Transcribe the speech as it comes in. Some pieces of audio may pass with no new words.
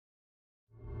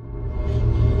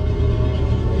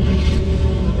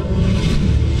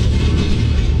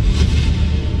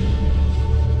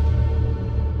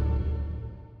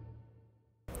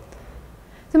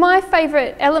So my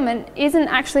favourite element isn't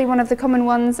actually one of the common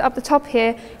ones up the top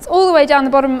here. It's all the way down the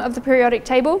bottom of the periodic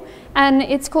table, and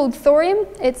it's called thorium.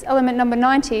 It's element number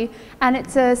 90, and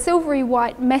it's a silvery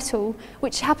white metal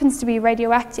which happens to be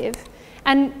radioactive.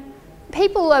 And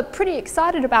people are pretty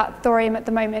excited about thorium at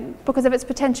the moment because of its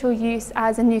potential use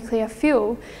as a nuclear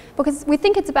fuel, because we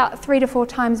think it's about 3 to 4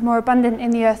 times more abundant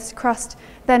in the Earth's crust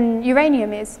than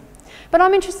uranium is. But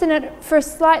I'm interested in it for a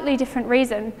slightly different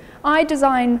reason. I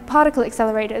design particle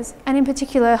accelerators, and in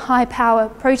particular high-power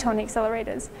proton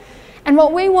accelerators. And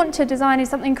what we want to design is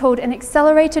something called an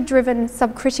accelerator-driven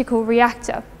subcritical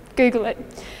reactor. Google it.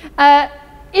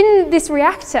 In this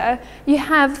reactor, you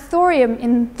have thorium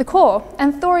in the core,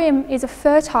 and thorium is a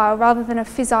fertile rather than a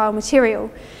fissile material.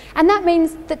 And that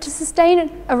means that to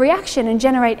sustain a reaction and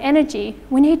generate energy,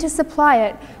 we need to supply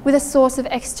it with a source of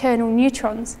external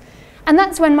neutrons. And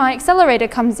that's when my accelerator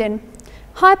comes in.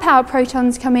 High-power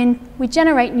protons come in, we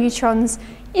generate neutrons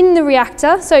in the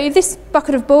reactor. So if this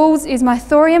bucket of balls is my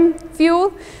thorium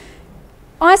fuel,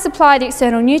 I supply the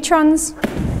external neutrons,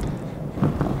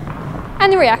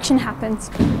 and the reaction happens.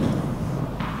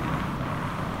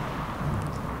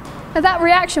 Now that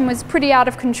reaction was pretty out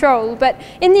of control, but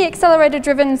in the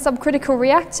accelerator-driven subcritical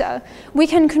reactor, we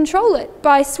can control it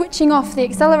by switching off the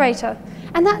accelerator.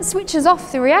 And that switches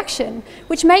off the reaction,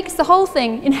 which makes the whole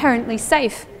thing inherently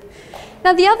safe.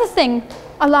 Now the other thing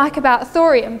I like about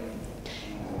thorium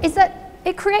is that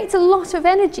it creates a lot of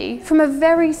energy from a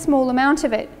very small amount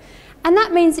of it. And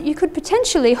that means that you could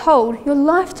potentially hold your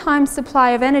lifetime supply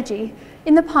of energy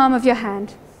in the palm of your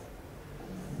hand.